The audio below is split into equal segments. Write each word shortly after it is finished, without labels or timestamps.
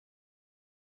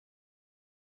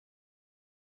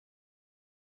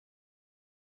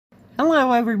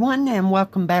Hello everyone and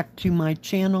welcome back to my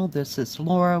channel. This is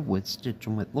Laura with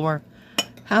Stitchin with Laura.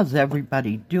 How's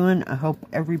everybody doing? I hope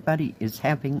everybody is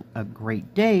having a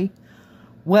great day.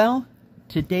 Well,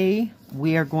 today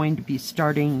we are going to be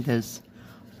starting this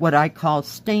what I call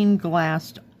stained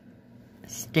glass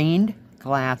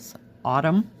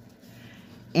autumn.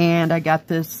 And I got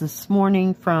this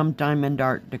morning from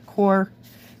DiamondArtDecor,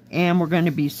 and we're going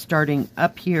to be starting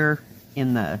up here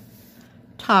in the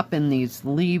top in these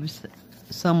leaves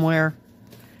somewhere.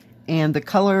 And the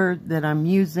color that I'm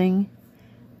using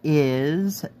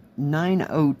is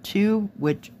 902,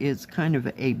 which is kind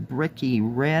of a bricky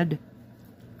red.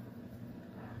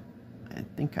 I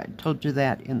think I told you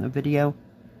that in the video,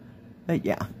 but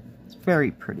yeah, it's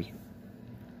very pretty.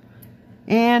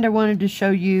 And I wanted to show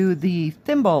you the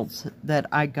thimbles that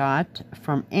I got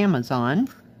from Amazon.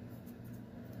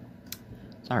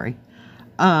 Sorry.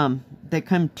 They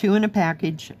come 2 in a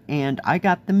package, and I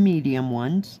got the medium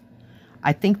ones.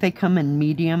 I think they come in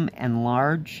medium and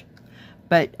large,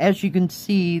 but as you can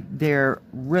see, they're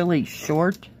really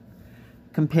short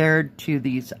compared to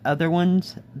these other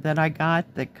ones that I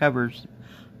got that covers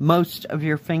most of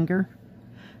your finger.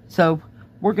 So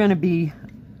we're going to be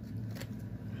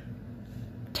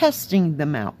testing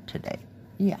them out today.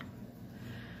 Yeah.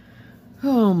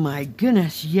 Oh my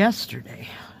goodness, yesterday.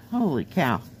 Holy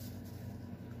cow.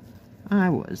 I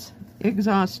was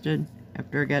exhausted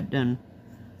after I got done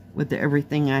with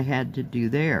everything I had to do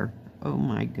there. Oh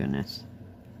my goodness.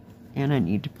 And I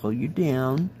need to pull you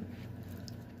down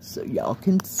so y'all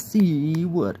can see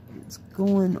what is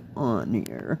going on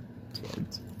here,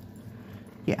 kids.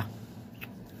 Yeah.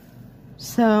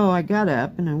 So I got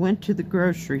up and I went to the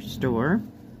grocery store.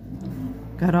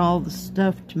 Got all the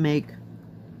stuff to make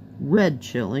red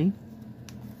chili.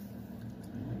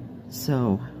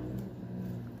 So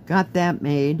got that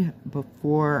made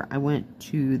before I went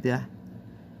to the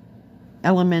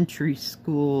elementary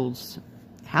school's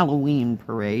Halloween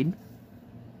parade.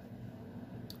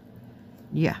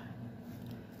 Yeah.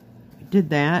 I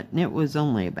did that, and it was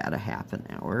only about a half an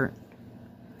hour.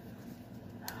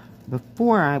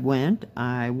 Before I went,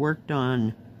 I worked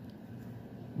on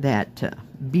that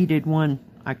beaded one.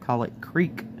 I call it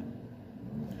Creek.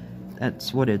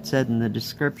 That's what it said in the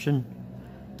description.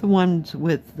 The ones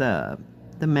with the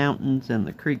mountains and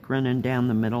the creek running down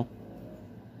the middle.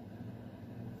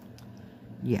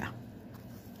 Yeah.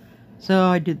 So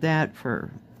I did that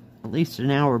for at least an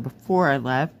hour before I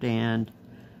left, and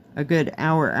a good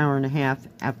hour and a half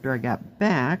after I got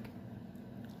back.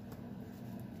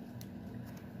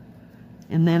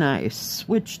 And then I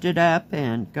switched it up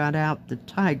and got out the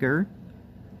tiger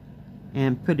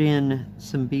and put in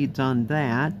some beads on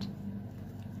that.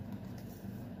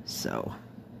 So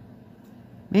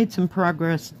made some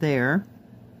progress there.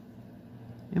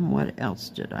 And what else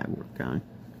did I work on?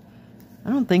 I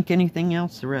don't think anything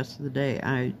else the rest of the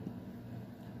day.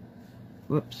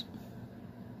 Whoops.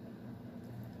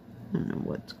 I don't know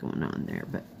what's going on there,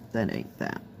 but that ain't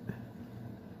that.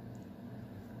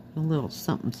 A little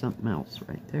something else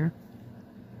right there.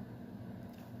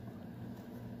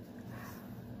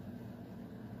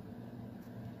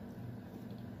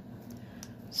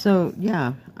 So,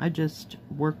 yeah, I just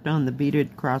worked on the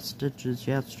beaded cross stitches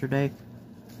yesterday.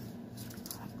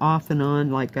 Off and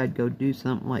on, like I'd go do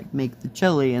something like make the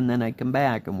chili, and then I'd come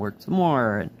back and work some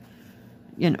more. And,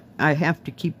 you know, I have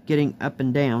to keep getting up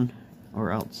and down,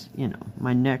 or else, you know,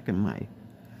 my neck and my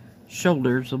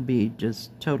shoulders will be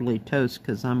just totally toast,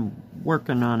 because I'm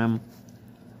working on them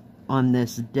on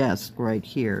this desk right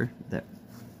here that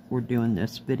we're doing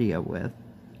this video with.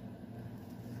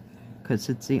 Because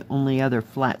it's the only other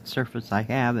flat surface I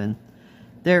have, and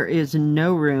there is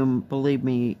no room, believe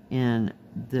me, in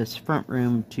this front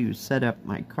room to set up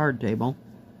my card table,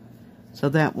 so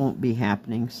that won't be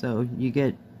happening. So you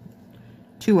get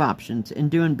 2 options, and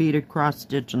doing beaded cross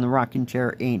stitch in the rocking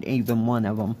chair ain't even one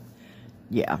of them.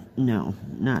 Yeah, no,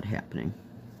 not happening.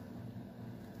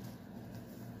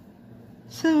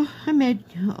 So I made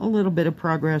a little bit of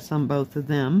progress on both of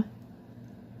them,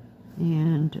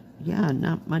 and yeah,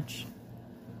 not much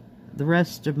the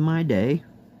rest of my day.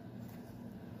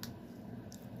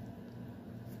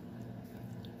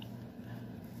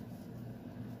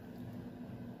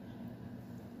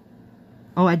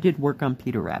 Oh, I did work on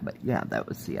Peter Rabbit. Yeah, that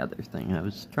was the other thing. I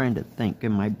was trying to think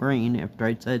in my brain after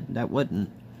I said that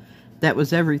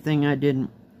was everything I did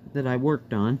that I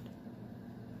worked on.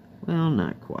 Well,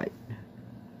 not quite.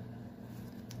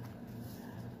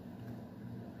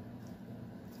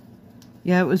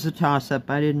 Yeah, it was a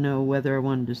toss-up. I didn't know whether I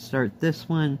wanted to start this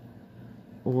one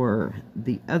or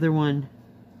the other one,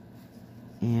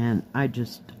 and I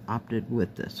just opted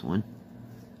with this one.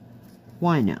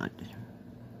 why not?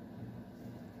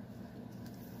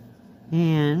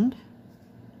 And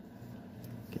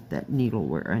get that needle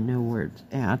where I know where it's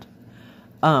at.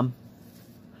 I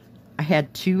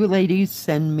had 2 ladies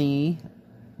send me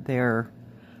their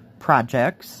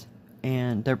projects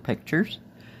and their pictures.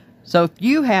 So if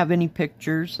you have any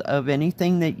pictures of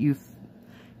anything that you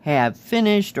have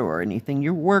finished or anything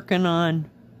you're working on,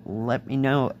 let me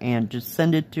know and just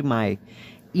send it to my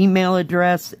email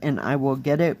address and I will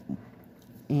get it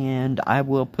and I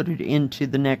will put it into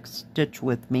the next stitch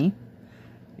with me,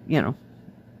 you know,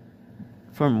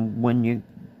 from when you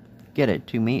get it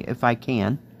to me if I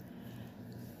can.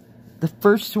 The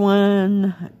first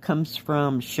one comes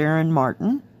from Sharon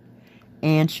Martin,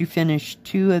 and she finished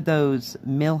 2 of those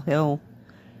Mill Hill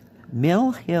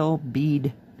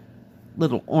bead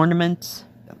little ornaments.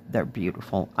 They're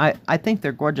beautiful. I think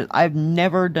they're gorgeous. I've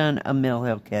never done a Mill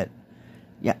Hill kit.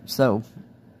 Yeah, so,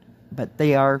 but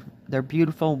they're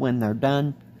beautiful when they're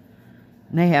done.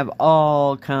 And they have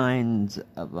all kinds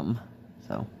of them.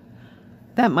 So,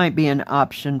 that might be an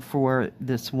option for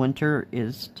this winter,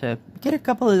 is to get a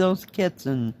couple of those kits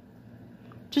and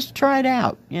just try it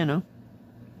out, you know.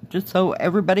 Just so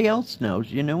everybody else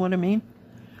knows, you know what I mean?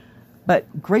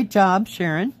 But great job,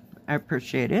 Sharon. I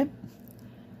appreciate it.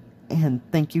 And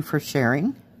thank you for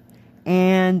sharing.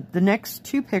 And the next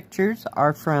 2 pictures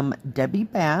are from Debbie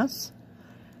Bass.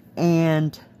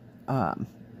 And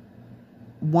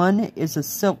one is a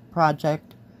silk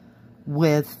project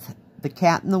with the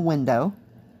cat in the window.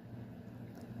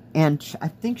 And I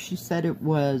think she said it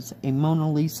was a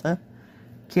Mona Lisa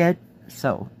kit.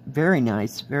 So, very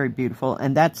nice, very beautiful.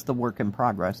 And that's the work in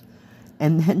progress.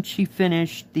 And then she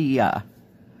finished the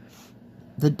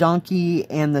donkey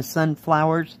and the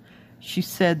sunflowers. She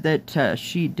said that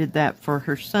she did that for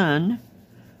her son,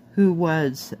 who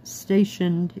was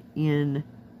stationed in,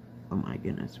 oh my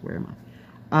goodness, where am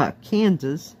I?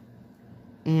 Kansas.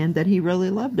 And that he really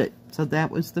loved it. So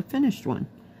that was the finished one.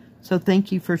 So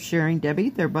thank you for sharing, Debbie.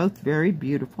 They're both very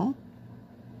beautiful.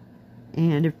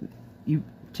 And if you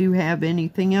do have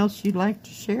anything else you'd like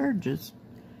to share, just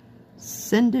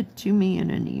send it to me in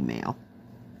an email.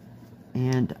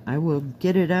 And I will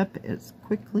get it up as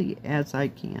quickly as I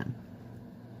can.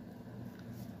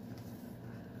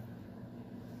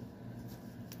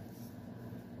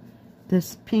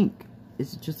 This pink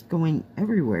is just going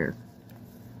everywhere.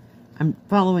 I'm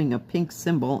following a pink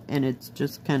symbol, and it's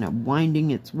just kind of winding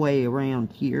its way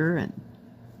around here and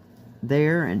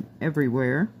there and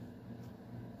everywhere.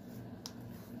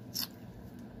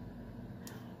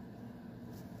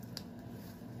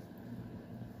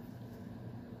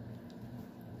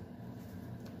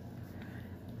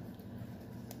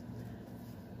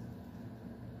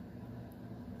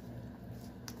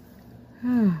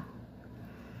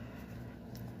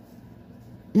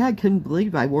 Yeah, I couldn't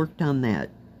believe I worked on that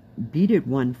beaded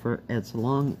one for as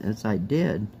long as I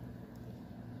did.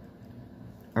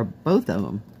 Or both of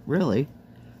them, really.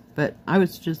 But I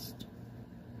was just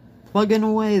plugging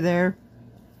away there.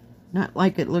 Not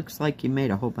like it looks like you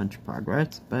made a whole bunch of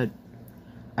progress, but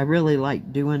I really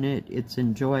like doing it. It's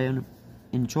enjoyable.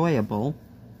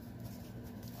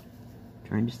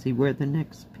 Trying to see where the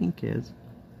next pink is.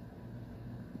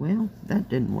 Well, that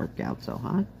didn't work out so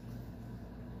hot.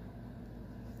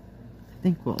 I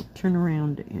think we'll turn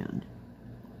around and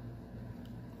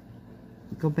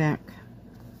go back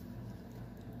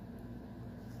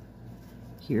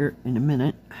here in a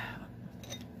minute.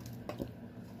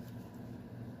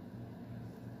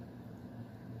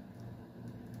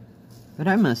 But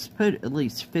I must put at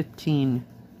least 15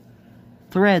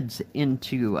 threads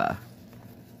into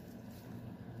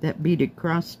that beaded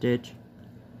cross stitch.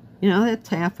 You know, that's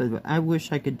half of it. I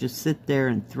wish I could just sit there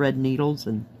and thread needles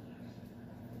and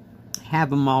have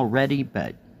them all ready,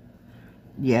 but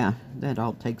yeah, that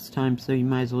all takes time, so you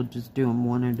might as well just do them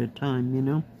one at a time, you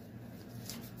know.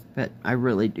 But I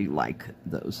really do like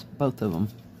those, both of them.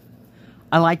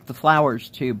 I like the flowers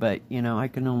too, but you know, I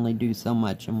can only do so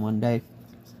much in one day.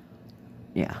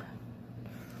 Yeah.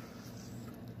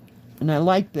 And I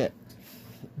like that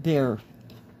the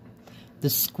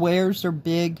squares are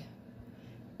big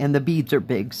and the beads are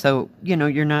big, so you know,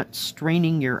 you're not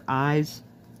straining your eyes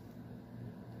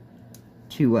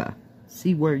to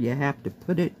see where you have to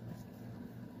put it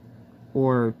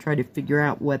or try to figure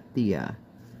out what the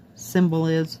symbol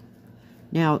is.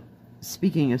 Now,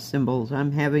 speaking of symbols,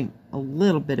 I'm having a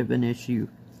little bit of an issue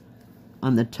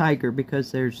on the tiger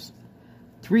because there's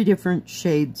 3 different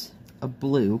shades of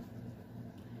blue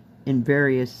in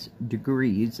various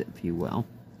degrees, if you will.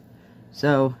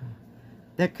 So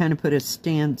that kind of put a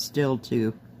standstill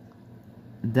to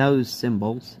those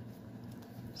symbols.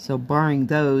 So barring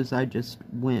those, I just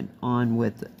went on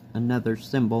with another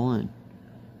symbol and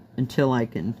until I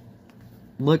can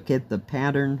look at the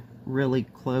pattern really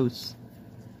close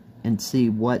and see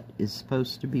what is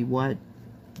supposed to be what.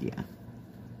 Yeah.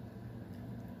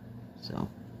 So,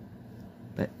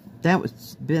 but that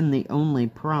was been the only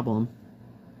problem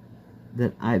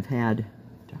that I've had,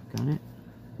 doggone it,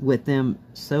 with them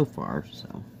so far.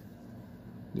 So,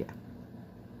 yeah.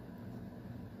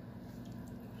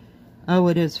 Oh,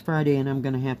 it is Friday, and I'm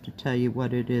going to have to tell you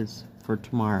what it is for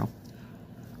tomorrow.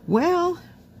 Well,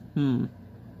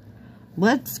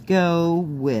 let's go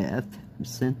with,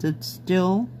 since it's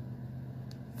still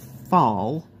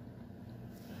fall,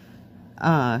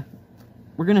 we're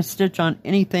going to stitch on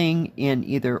anything in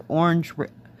either orange,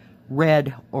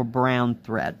 red, or brown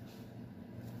thread.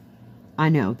 I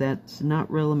know, that's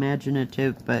not real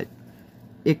imaginative, but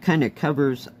it kind of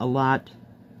covers a lot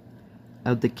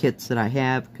of the kits that I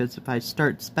have, because if I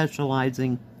start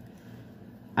specializing,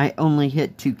 I only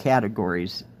hit 2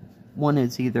 categories. One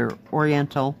is either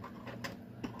Oriental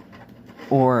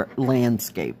or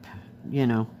landscape, you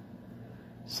know.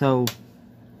 So,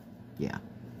 yeah.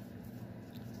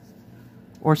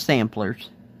 Or samplers,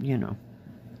 you know.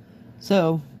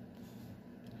 So,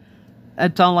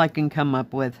 that's all I can come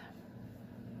up with.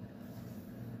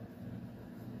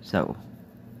 So,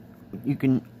 you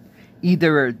can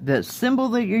either, the symbol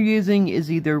that you're using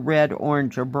is either red,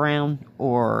 orange, or brown,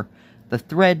 or the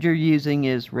thread you're using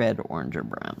is red, orange, or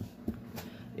brown.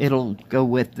 It'll go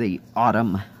with the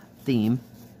autumn theme.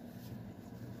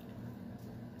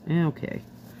 Okay,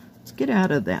 let's get out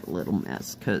of that little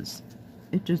mess, because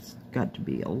it just got to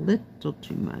be a little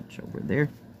too much over there.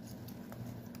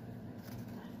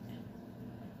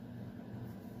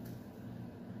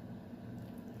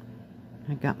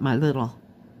 I got my little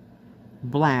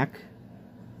black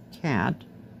cat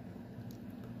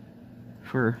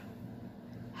for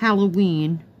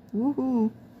Halloween.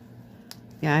 Woohoo!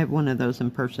 Yeah, I have one of those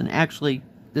in person. Actually,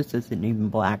 this isn't even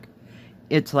black.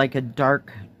 It's like a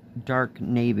dark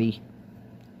navy.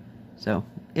 So,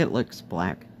 it looks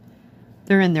black.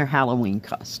 They're in their Halloween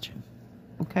costume.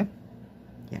 Okay?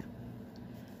 Yeah.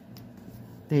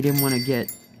 They didn't want to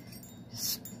get,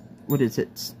 what is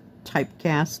it,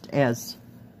 typecast as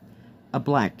a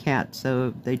black cat,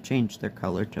 so they changed their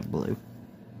color to blue.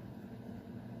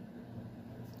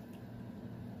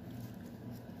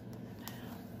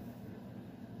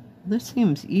 This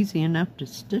seems easy enough to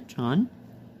stitch on,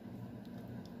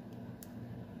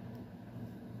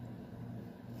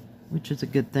 which is a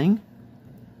good thing.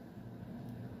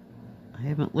 I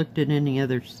haven't looked at any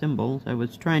other symbols. I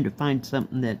was trying to find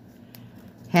something that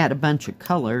had a bunch of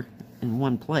color in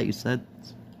one place.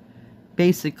 That's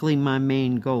basically my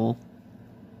main goal.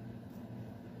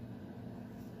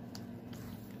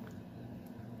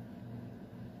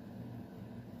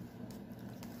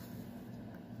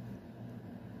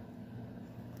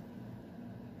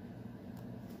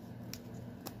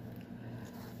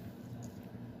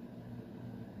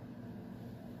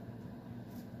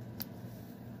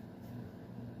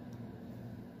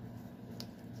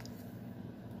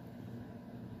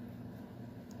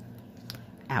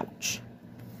 Ouch.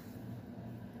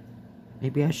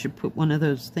 Maybe I should put one of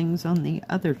those things on the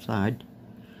other side.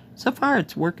 So far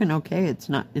it's working okay.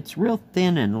 It's real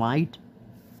thin and light.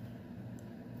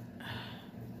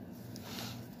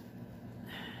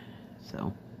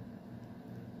 So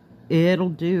it'll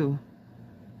do.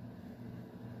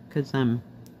 Because I'm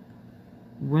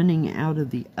running out of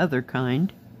the other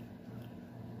kind.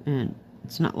 And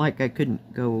it's not like I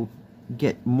couldn't go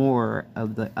get more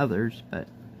of the others, but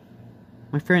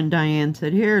my friend Diane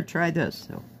said, here, try this.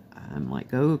 So I'm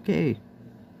like, okay.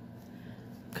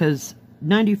 Because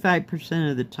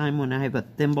 95% of the time when I have a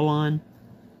thimble on,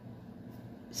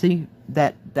 see,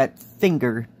 that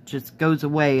finger just goes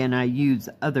away and I use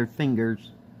other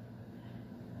fingers.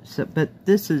 So, but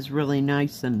this is really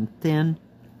nice and thin.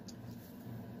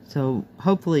 So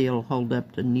hopefully it'll hold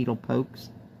up to needle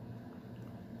pokes.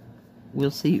 We'll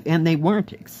see. And they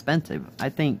weren't expensive. I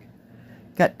think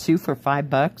got 2 for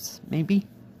 $5, maybe.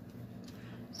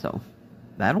 So,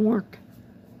 that'll work.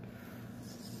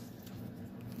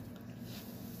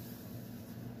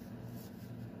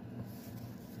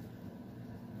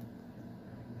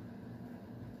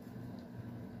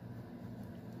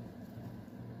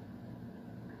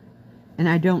 And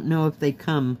I don't know if they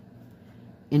come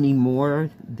any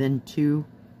more than 2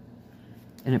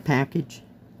 in a package.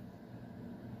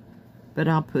 But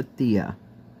I'll put the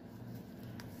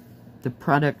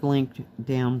product link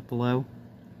down below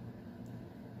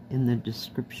in the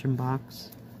description box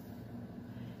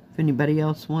if anybody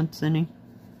else wants any.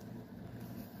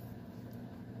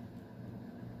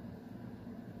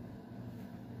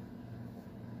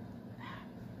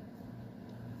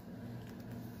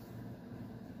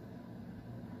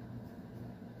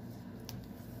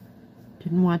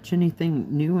 Didn't watch anything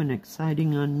new and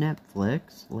exciting on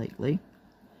Netflix lately.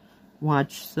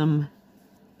 Watched some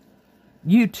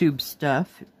YouTube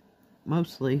stuff,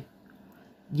 mostly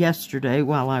yesterday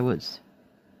while I was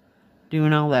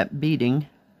doing all that beading.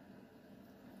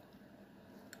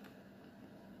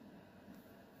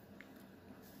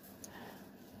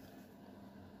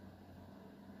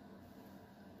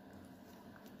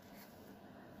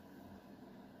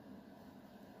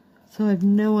 So I have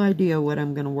no idea what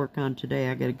I'm going to work on today.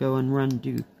 I got to go and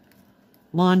do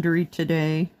laundry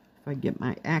today if I get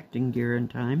my acting gear in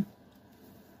time.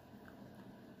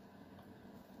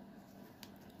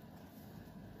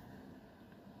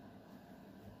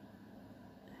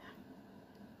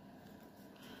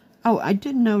 Oh, I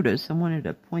did notice, I wanted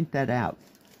to point that out.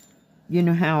 You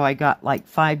know how I got like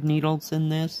 5 needles in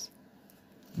this?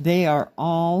 They are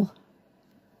all,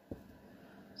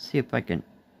 see if I can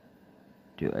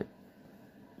do it.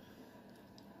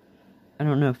 I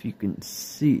don't know if you can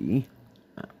see.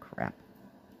 Oh, crap.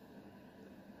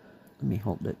 Let me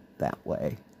hold it that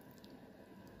way.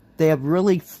 They have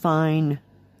really fine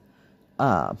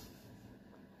eyes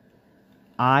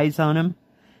on them,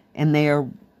 and they are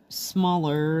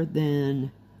smaller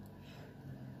than,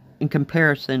 in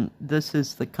comparison, this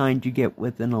is the kind you get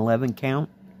with an 11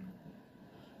 count.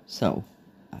 So,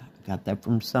 I got that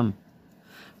from some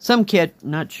kit,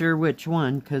 not sure which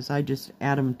one, because I just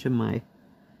add them to my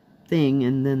thing,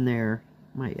 and then they're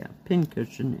my pin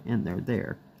cushion, and they're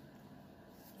there.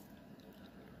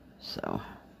 So,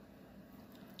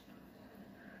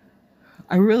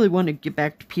 I really want to get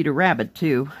back to Peter Rabbit,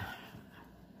 too.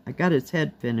 I got his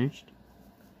head finished.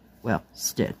 Well,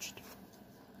 stitched.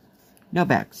 No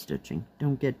back stitching.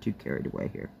 Don't get too carried away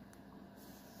here.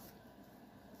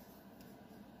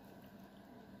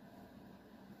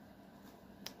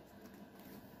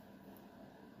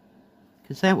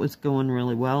 Because that was going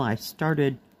really well. I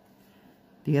started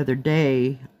the other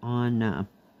day on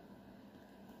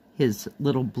his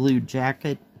little blue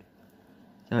jacket.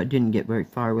 So I didn't get very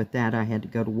far with that. I had to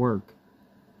go to work.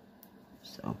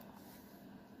 So.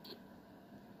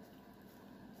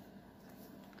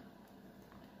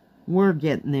 We're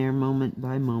getting there moment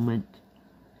by moment.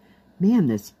 Man,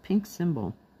 this pink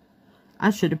symbol. I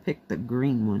should have picked the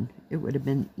green one. It would have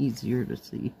been easier to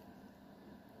see.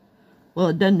 Well,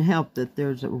 it doesn't help that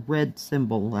there's a red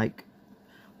symbol, like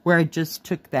where I just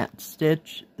took that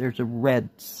stitch, there's a red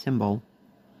symbol.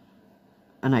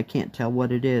 And I can't tell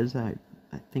what it is. I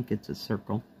think it's a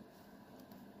circle.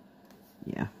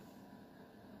 Yeah.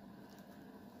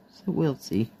 So we'll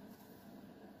see.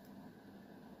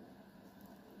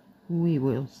 We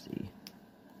will see.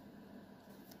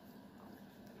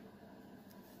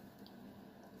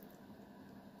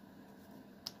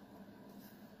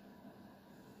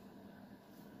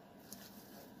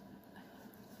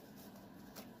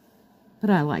 But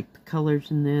I like the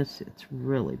colors in this. It's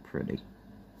really pretty.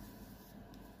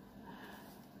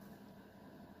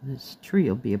 This tree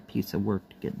will be a piece of work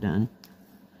to get done.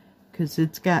 Because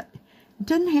it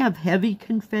doesn't have heavy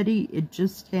confetti. It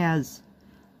just has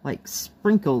like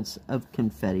sprinkles of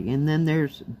confetti. And then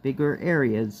there's bigger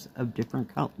areas of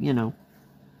different color, you know.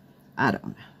 I don't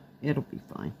know. It'll be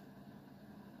fine.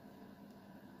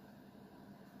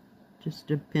 Just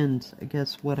depends, I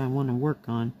guess, what I want to work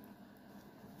on.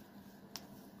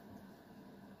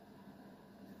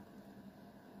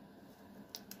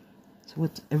 So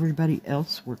what's everybody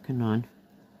else working on?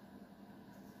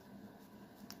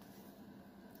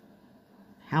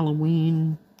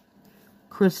 Halloween,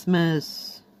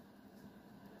 Christmas,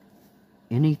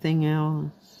 anything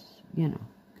else? You know,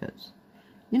 because,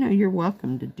 you know, you're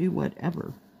welcome to do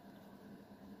whatever.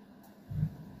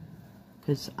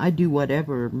 Because I do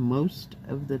whatever most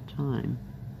of the time.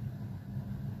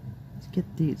 Let's get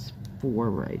these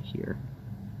 4 right here.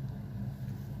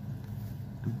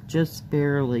 I'm just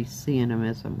barely seeing them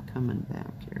as I'm coming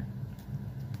back here.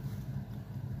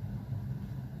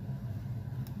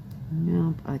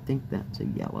 Nope, I think that's a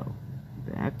yellow.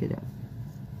 Back it up.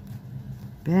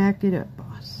 Back it up,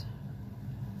 boss.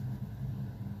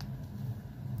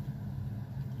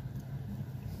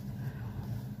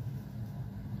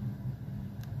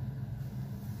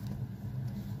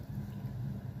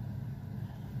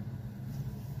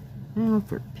 Now,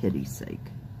 for pity's sake.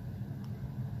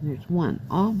 There's one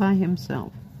all by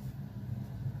himself.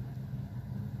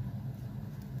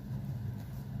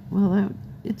 Well,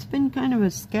 it's been kind of a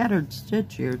scattered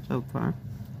stitch here so far.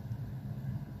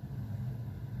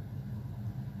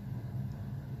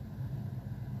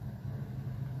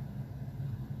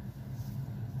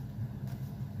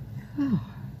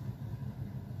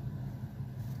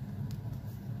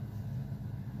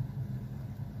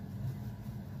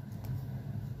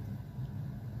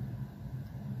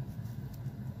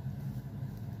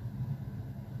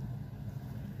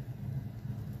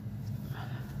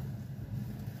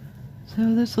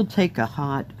 So this will take a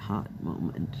hot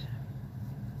moment.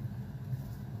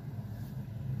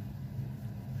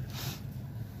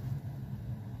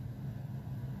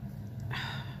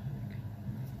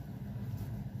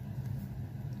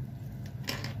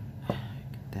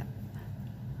 Get that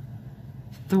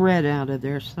thread out of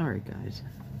there. Sorry, guys.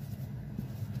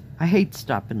 I hate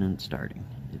stopping and starting.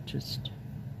 It just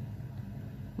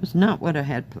was not what I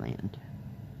had planned.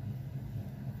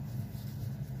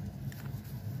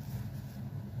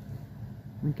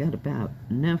 We got about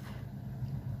enough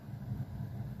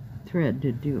thread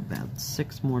to do about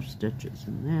 6 more stitches,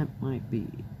 and that might be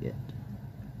it.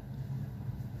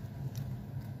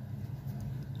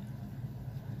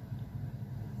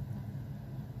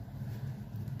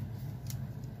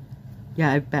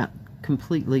 Yeah, I've about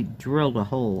completely drilled a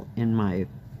hole in my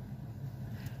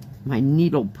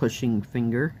needle pushing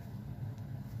finger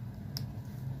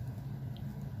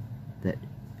that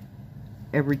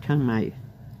every time I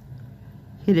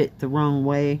hit it the wrong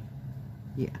way,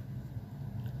 yeah,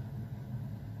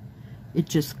 it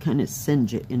just kind of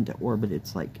sends you into orbit.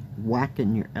 It's like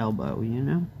whacking your elbow, you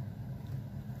know?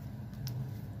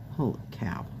 Holy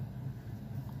cow.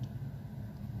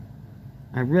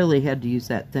 I really had to use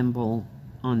that thimble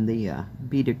on the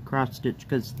beaded cross stitch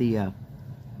because the what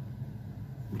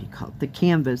do you call it? The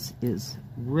canvas is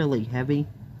really heavy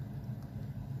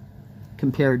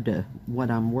compared to what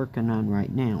I'm working on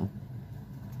right now.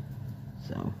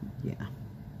 So, yeah.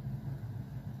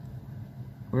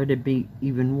 Or it'd be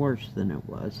even worse than it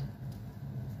was.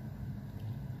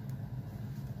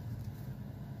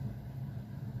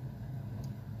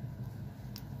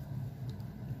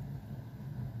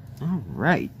 All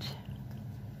right.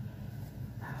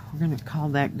 We're going to call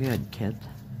that good, kids.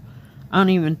 I don't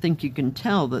even think you can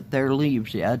tell that they're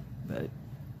leaves yet, but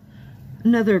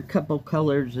another couple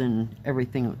colors and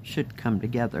everything should come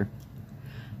together.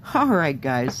 All right,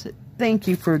 guys. Thank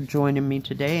you for joining me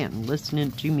today and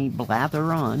listening to me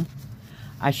blather on.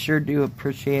 I sure do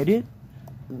appreciate it.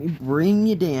 Let me bring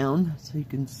you down so you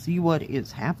can see what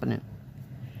is happening.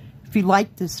 If you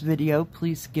like this video,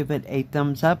 please give it a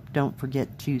thumbs up. Don't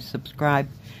forget to subscribe.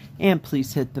 And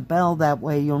please hit the bell. That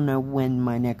way you'll know when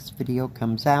my next video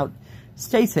comes out.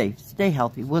 Stay safe. Stay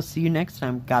healthy. We'll see you next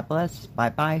time. God bless.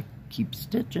 Bye-bye. Keep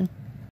stitching.